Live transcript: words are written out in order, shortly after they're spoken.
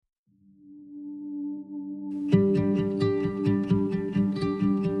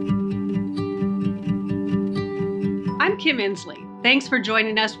I'm Kim Inslee. Thanks for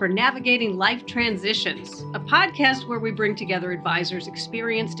joining us for Navigating Life Transitions, a podcast where we bring together advisors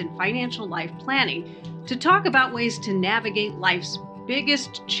experienced in financial life planning to talk about ways to navigate life's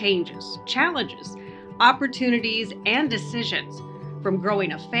biggest changes, challenges, opportunities, and decisions. From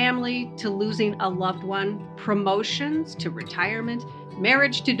growing a family to losing a loved one, promotions to retirement,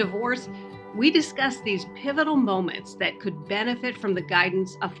 marriage to divorce, we discuss these pivotal moments that could benefit from the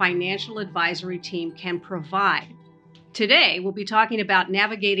guidance a financial advisory team can provide. Today, we'll be talking about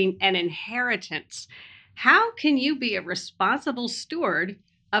navigating an inheritance. How can you be a responsible steward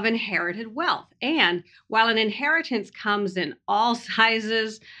of inherited wealth? And while an inheritance comes in all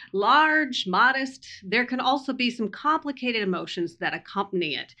sizes, large, modest, there can also be some complicated emotions that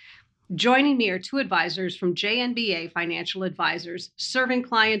accompany it. Joining me are two advisors from JNBA Financial Advisors, serving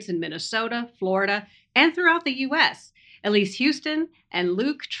clients in Minnesota, Florida, and throughout the U.S. Elise Houston and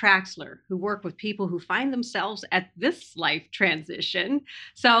Luke Traxler, who work with people who find themselves at this life transition.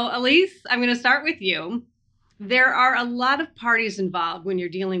 So, Elise, I'm going to start with you. There are a lot of parties involved when you're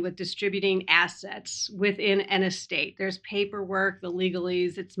dealing with distributing assets within an estate. There's paperwork, the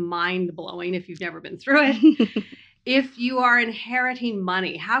legalese. It's mind-blowing if you've never been through it. If you are inheriting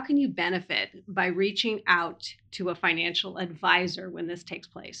money, how can you benefit by reaching out to a financial advisor when this takes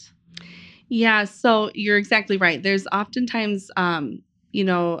place? Yeah, so you're exactly right. There's oftentimes,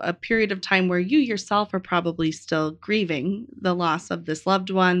 a period of time where you yourself are probably still grieving the loss of this loved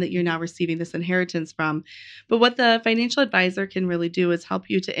one that you're now receiving this inheritance from. But what the financial advisor can really do is help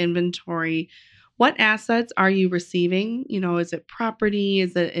you to inventory what assets are you receiving? Is it property?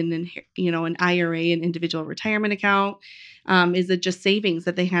 Is it an IRA, an individual retirement account? Is it just savings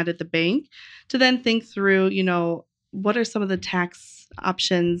that they had at the bank? To then think through, what are some of the tax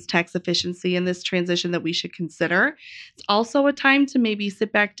options, tax efficiency in this transition that we should consider? It's also a time to maybe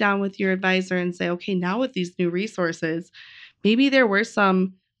sit back down with your advisor and say, okay, now with these new resources, maybe there were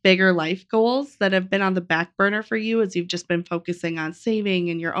some bigger life goals that have been on the back burner for you as you've just been focusing on saving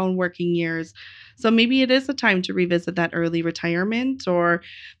in your own working years. So maybe it is a time to revisit that early retirement or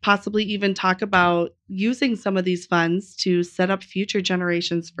possibly even talk about using some of these funds to set up future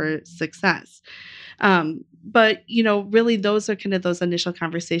generations for success. But really those are kind of those initial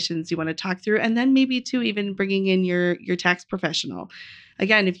conversations you want to talk through. And then maybe too, even bringing in your tax professional.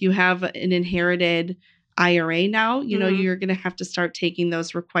 Again, if you have an inherited IRA now, you're going to have to start taking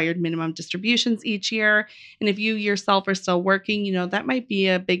those required minimum distributions each year. And if you yourself are still working, that might be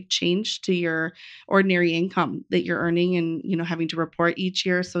a big change to your ordinary income that you're earning and, having to report each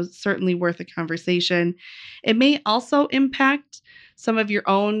year. So it's certainly worth a conversation. It may also impact some of your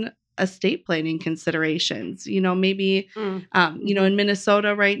own estate planning considerations. Maybe, in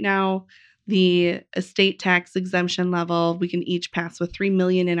Minnesota right now, the estate tax exemption level, we can each pass with $3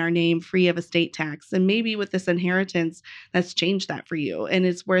 million in our name free of estate tax. And maybe with this inheritance, that's changed that for you. And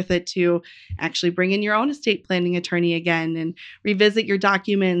it's worth it to actually bring in your own estate planning attorney again and revisit your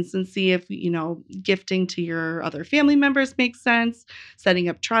documents and see if, gifting to your other family members makes sense, setting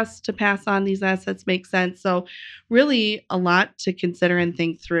up trusts to pass on these assets makes sense. So really a lot to consider and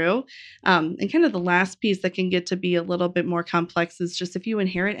think through. And kind of the last piece that can get to be a little bit more complex is just if you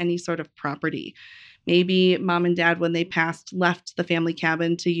inherit any sort of property. Maybe mom and dad, when they passed, left the family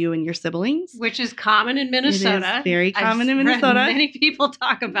cabin to you and your siblings. Which is common in Minnesota. It is very common in Minnesota. Many people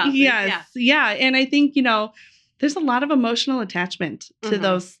talk about this. Yes. Yeah. And I think, there's a lot of emotional attachment to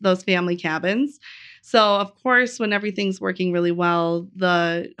those family cabins. So, of course, when everything's working really well,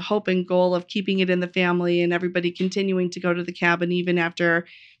 the hope and goal of keeping it in the family and everybody continuing to go to the cabin even after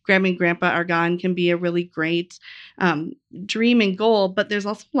Grandma and Grandpa are gone can be a really great dream and goal. But there's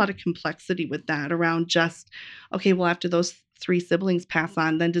also a lot of complexity with that around just, okay, well, after those 3 siblings pass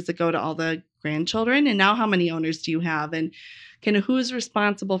on, then does it go to all the grandchildren? And now how many owners do you have? And kind of who's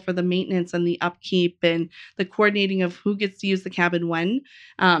responsible for the maintenance and the upkeep and the coordinating of who gets to use the cabin when.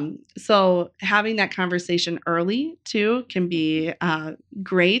 So having that conversation early too can be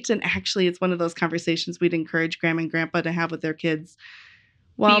great. And actually, it's one of those conversations we'd encourage Grandma and Grandpa to have with their kids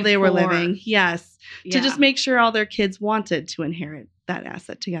while they were living. Yes. Yeah. To just make sure all their kids wanted to inherit that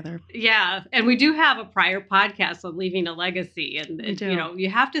asset together. Yeah. And we do have a prior podcast on leaving a legacy. And, you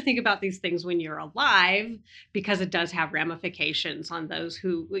have to think about these things when you're alive because it does have ramifications on those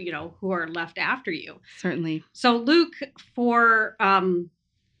who are left after you. Certainly. So, Luke, for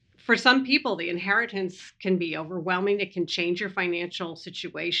some people, the inheritance can be overwhelming. It can change your financial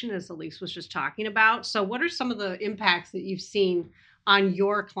situation, as Elise was just talking about. So what are some of the impacts that you've seen on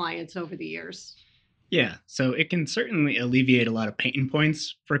your clients over the years? Yeah, so it can certainly alleviate a lot of pain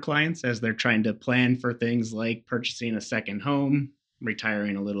points for clients as they're trying to plan for things like purchasing a second home,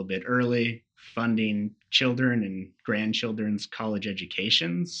 retiring a little bit early, funding children and grandchildren's college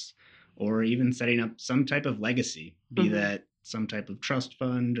educations, or even setting up some type of legacy, be that some type of trust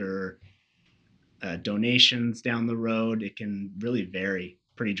fund or donations down the road. It can really vary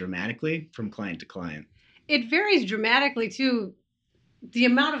pretty dramatically from client to client. It varies dramatically too. The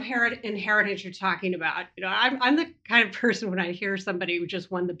amount of inheritance you're talking about, I'm the kind of person when I hear somebody who just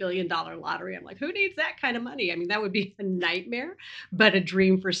won the $1 billion lottery, I'm like, who needs that kind of money? I mean, that would be a nightmare, but a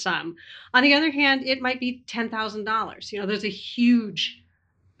dream for some. On the other hand, it might be $10,000. There's a huge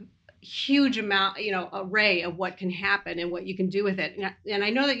amount, array of what can happen and what you can do with it. And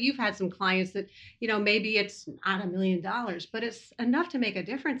I know that you've had some clients that, maybe it's not $1 million, but it's enough to make a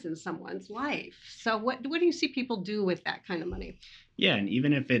difference in someone's life. So what do you see people do with that kind of money? Yeah, and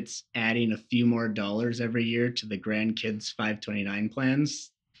even if it's adding a few more dollars every year to the grandkids 529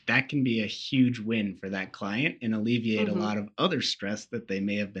 plans, that can be a huge win for that client and alleviate a lot of other stress that they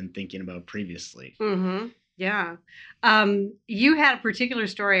may have been thinking about previously. Yeah. You had a particular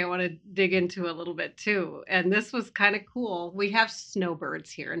story I want to dig into a little bit too. And this was kind of cool. We have snowbirds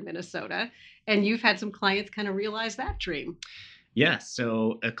here in Minnesota, and you've had some clients kind of realize that dream. Yeah,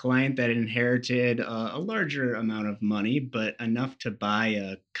 so a client that inherited a larger amount of money, but enough to buy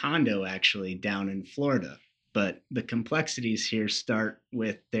a condo actually down in Florida. But the complexities here start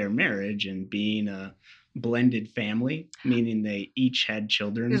with their marriage and being a blended family, meaning they each had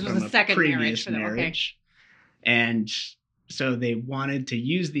children from a previous marriage. Okay. And so they wanted to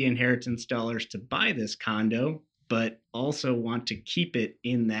use the inheritance dollars to buy this condo, but also want to keep it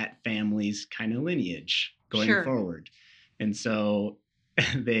in that family's kind of lineage going forward. And so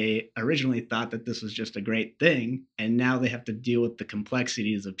they originally thought that this was just a great thing, and now they have to deal with the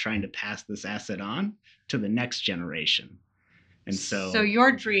complexities of trying to pass this asset on to the next generation. And so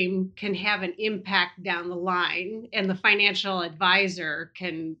your dream can have an impact down the line, and the financial advisor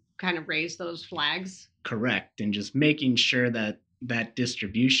can kind of raise those flags. Correct. And just making sure that that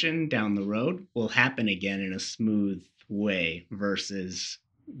distribution down the road will happen again in a smooth way versus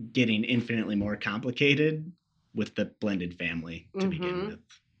getting infinitely more complicated with the blended family to begin with.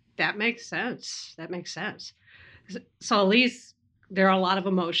 That makes sense. So Elise, there are a lot of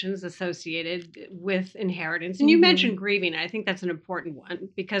emotions associated with inheritance. And you mentioned grieving. I think that's an important one,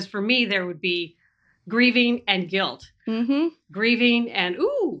 because for me, there would be grieving and guilt. Grieving and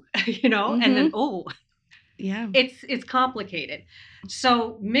and then yeah, it's complicated.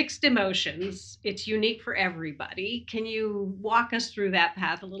 So mixed emotions, it's unique for everybody. Can you walk us through that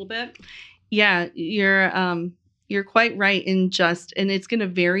path a little bit? Yeah, you're quite right and it's going to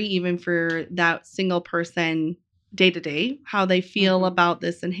vary even for that single person day to day, how they feel about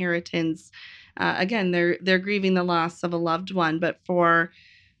this inheritance. Again, they're grieving the loss of a loved one, but for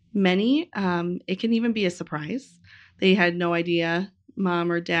many, it can even be a surprise. They had no idea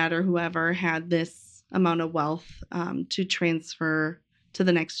mom or dad or whoever had this amount of wealth to transfer to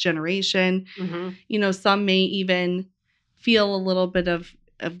the next generation. Some may even feel a little bit of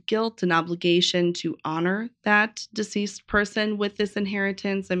guilt and obligation to honor that deceased person with this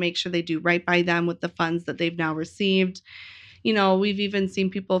inheritance and make sure they do right by them with the funds that they've now received. We've even seen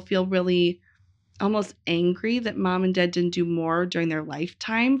people feel really almost angry that mom and dad didn't do more during their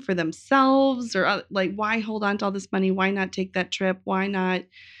lifetime for themselves, or like, why hold on to all this money? Why not take that trip? Why not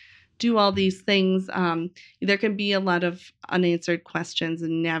do all these things? There can be a lot of unanswered questions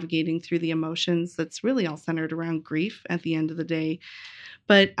and navigating through the emotions. That's really all centered around grief at the end of the day.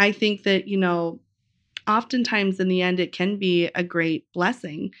 But I think that, oftentimes in the end, it can be a great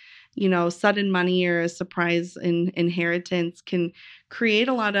blessing. Sudden money or a surprise inheritance can create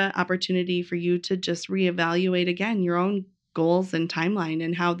a lot of opportunity for you to just reevaluate again your own goals and timeline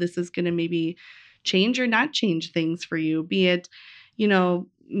and how this is going to maybe change or not change things for you. Be it,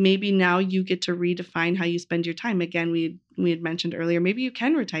 maybe now you get to redefine how you spend your time. Again, we had mentioned earlier, maybe you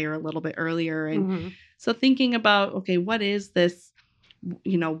can retire a little bit earlier. And so thinking about, okay, what is this?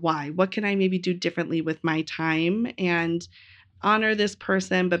 Why? What can I maybe do differently with my time and honor this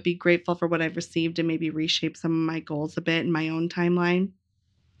person, but be grateful for what I've received and maybe reshape some of my goals a bit in my own timeline.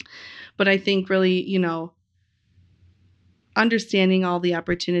 But I think really, understanding all the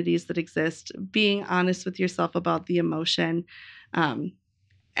opportunities that exist, being honest with yourself about the emotion. And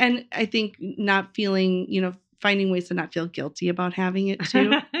I think not feeling, finding ways to not feel guilty about having it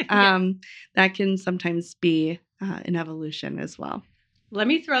too. That can sometimes be an evolution as well. Let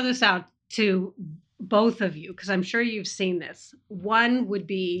me throw this out to both of you, because I'm sure you've seen this. One would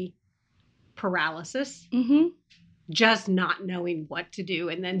be paralysis, just not knowing what to do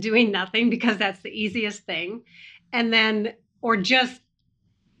and then doing nothing because that's the easiest thing. And then, or just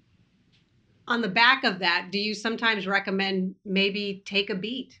on the back of that, do you sometimes recommend maybe take a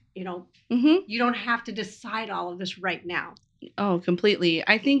beat? Mm-hmm. You don't have to decide all of this right now. Oh, completely.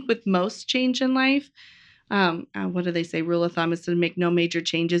 I think with most change in life, what do they say? Rule of thumb is to make no major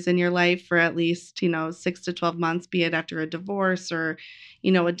changes in your life for at least, 6 to 12 months, be it after a divorce or,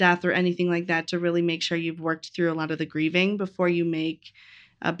 a death or anything like that, to really make sure you've worked through a lot of the grieving before you make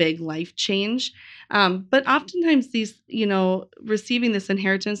a big life change. But oftentimes these, receiving this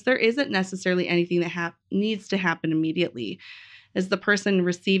inheritance, there isn't necessarily anything that needs to happen immediately. As the person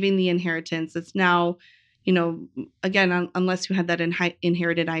receiving the inheritance, it's now, again, unless you had that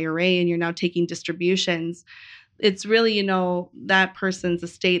inherited IRA and you're now taking distributions, it's really, that person's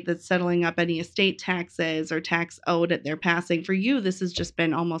estate that's settling up any estate taxes or tax owed at their passing. For you, this has just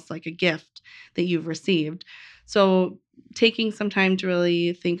been almost like a gift that you've received. So taking some time to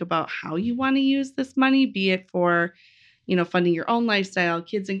really think about how you want to use this money, be it for, funding your own lifestyle,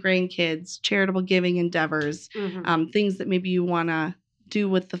 kids and grandkids, charitable giving endeavors, things that maybe you want to do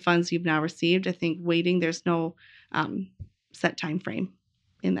with the funds you've now received. I think waiting, there's no set time frame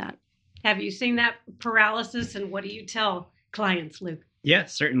in that. Have you seen that paralysis, and what do you tell clients, Luke? Yeah,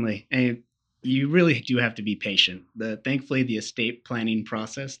 certainly. And you really do have to be patient. Thankfully, the estate planning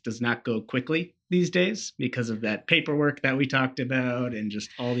process does not go quickly these days because of that paperwork that we talked about and just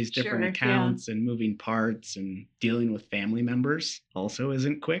all these different accounts and moving parts, and dealing with family members also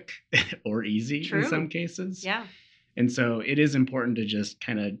isn't quick or easy in some cases. Yeah. And so it is important to just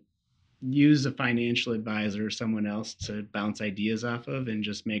kind of use a financial advisor or someone else to bounce ideas off of, and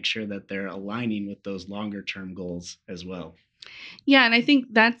just make sure that they're aligning with those longer term goals as well. Yeah. And I think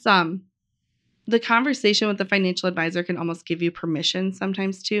that's the conversation with the financial advisor can almost give you permission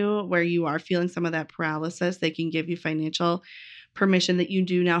sometimes too, where you are feeling some of that paralysis. They can give you financial permission that you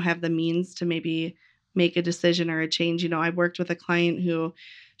do now have the means to maybe make a decision or a change. I worked with a client who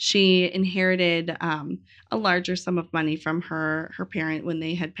she inherited a larger sum of money from her parent when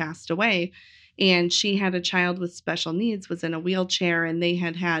they had passed away. And she had a child with special needs, was in a wheelchair, and they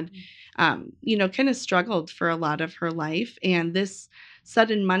had kind of struggled for a lot of her life. And this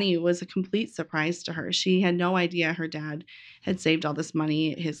sudden money was a complete surprise to her. She had no idea her dad had saved all this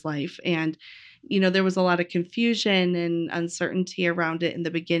money his life. And, there was a lot of confusion and uncertainty around it in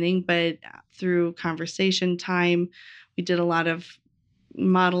the beginning, but through conversation time, we did a lot of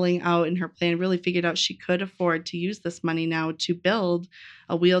modeling out in her plan, really figured out she could afford to use this money now to build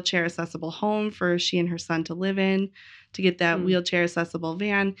a wheelchair accessible home for she and her son to live in, to get that wheelchair accessible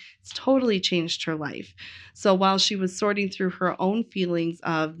van. It's totally changed her life. So while she was sorting through her own feelings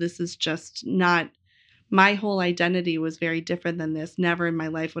of this is just not, my whole identity was very different than this. Never in my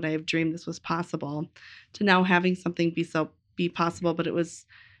life would I have dreamed this was possible, to now having something be possible, but it was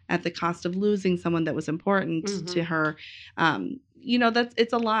at the cost of losing someone that was important to her.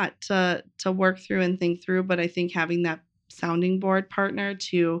 It's a lot to work through and think through, but I think having that sounding board partner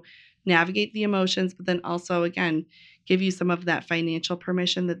to navigate the emotions, but then also, again, give you some of that financial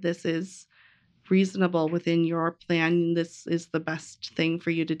permission that this is reasonable within your plan. This is the best thing for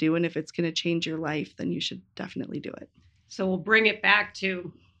you to do. And if it's going to change your life, then you should definitely do it. So we'll bring it back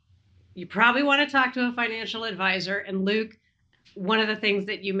to, you probably want to talk to a financial advisor. And Luke, one of the things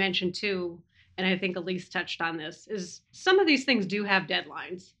that you mentioned too, and I think Elise touched on this, is some of these things do have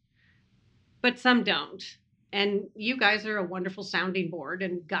deadlines, but some don't. And you guys are a wonderful sounding board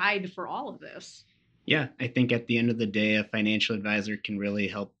and guide for all of this. Yeah, I think at the end of the day, a financial advisor can really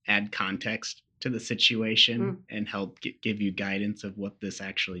help add context to the situation and help give you guidance of what this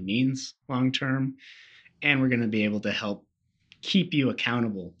actually means long term. And we're going to be able to help keep you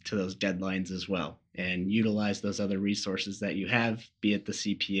accountable to those deadlines as well, and utilize those other resources that you have, be it the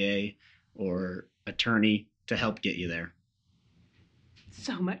CPA or attorney, to help get you there.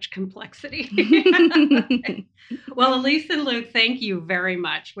 So much complexity. Well, Elise and Luke, thank you very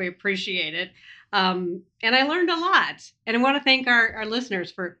much. We appreciate it. And I learned a lot. And I want to thank our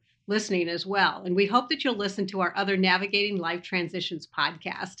listeners for listening as well. And we hope that you'll listen to our other Navigating Life Transitions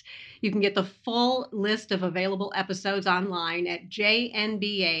podcast. You can get the full list of available episodes online at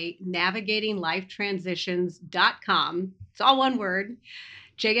jnbanavigatinglifetransitions.com. It's all one word,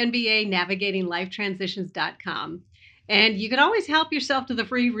 jnbanavigatinglifetransitions.com. And you can always help yourself to the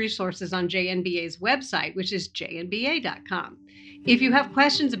free resources on JNBA's website, which is jnba.com. If you have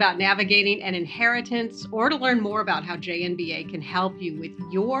questions about navigating an inheritance, or to learn more about how JNBA can help you with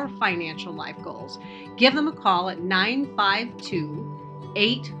your financial life goals, give them a call at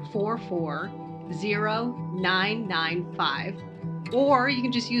 952-844-0995, or you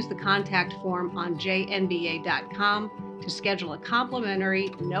can just use the contact form on jnba.com to schedule a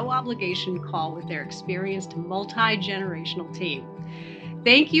complimentary, no obligation call with their experienced multi-generational team.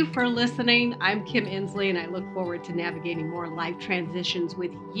 Thank you for listening. I'm Kim Inslee, and I look forward to navigating more life transitions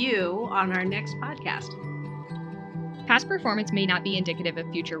with you on our next podcast. Past performance may not be indicative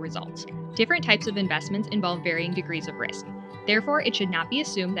of future results. Different types of investments involve varying degrees of risk. Therefore, it should not be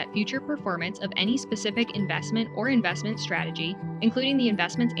assumed that future performance of any specific investment or investment strategy, including the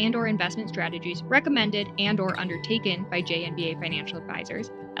investments and/or investment strategies recommended and/or undertaken by JNBA Financial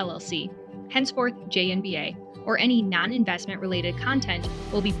Advisors, LLC, henceforth JNBA, or any non-investment related content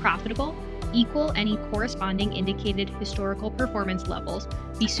will be profitable, equal any corresponding indicated historical performance levels,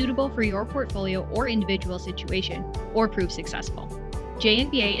 be suitable for your portfolio or individual situation, or prove successful.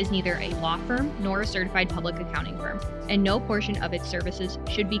 JNBA is neither a law firm nor a certified public accounting firm, and no portion of its services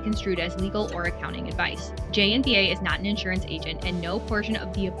should be construed as legal or accounting advice. JNBA is not an insurance agent, and no portion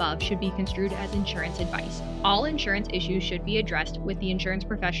of the above should be construed as insurance advice. All insurance issues should be addressed with the insurance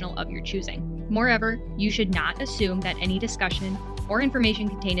professional of your choosing. Moreover, you should not assume that any discussion or information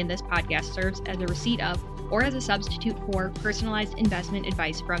contained in this podcast serves as a receipt of or as a substitute for personalized investment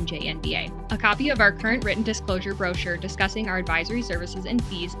advice from JNBA. A copy of our current written disclosure brochure discussing our advisory services and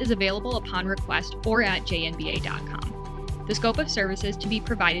fees is available upon request or at jnba.com. The scope of services to be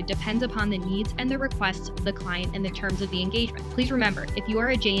provided depends upon the needs and the requests of the client and the terms of the engagement. Please remember, if you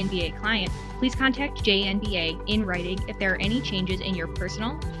are a JNBA client, please contact JNBA in writing if there are any changes in your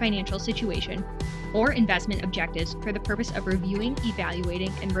personal, financial situation, or investment objectives for the purpose of reviewing,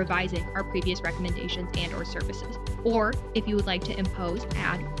 evaluating, and revising our previous recommendations and/or services, or if you would like to impose,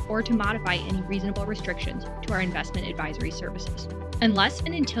 add, or to modify any reasonable restrictions to our investment advisory services. Unless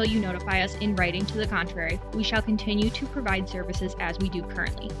and until you notify us in writing to the contrary, we shall continue to provide services as we do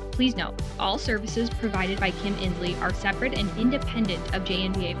currently. Please note, all services provided by Kim Inslee are separate and independent of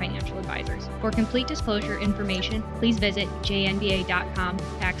JNBA Financial Advisors. For complete disclosure information, please visit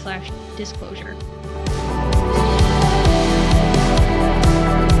jnba.com/disclosure.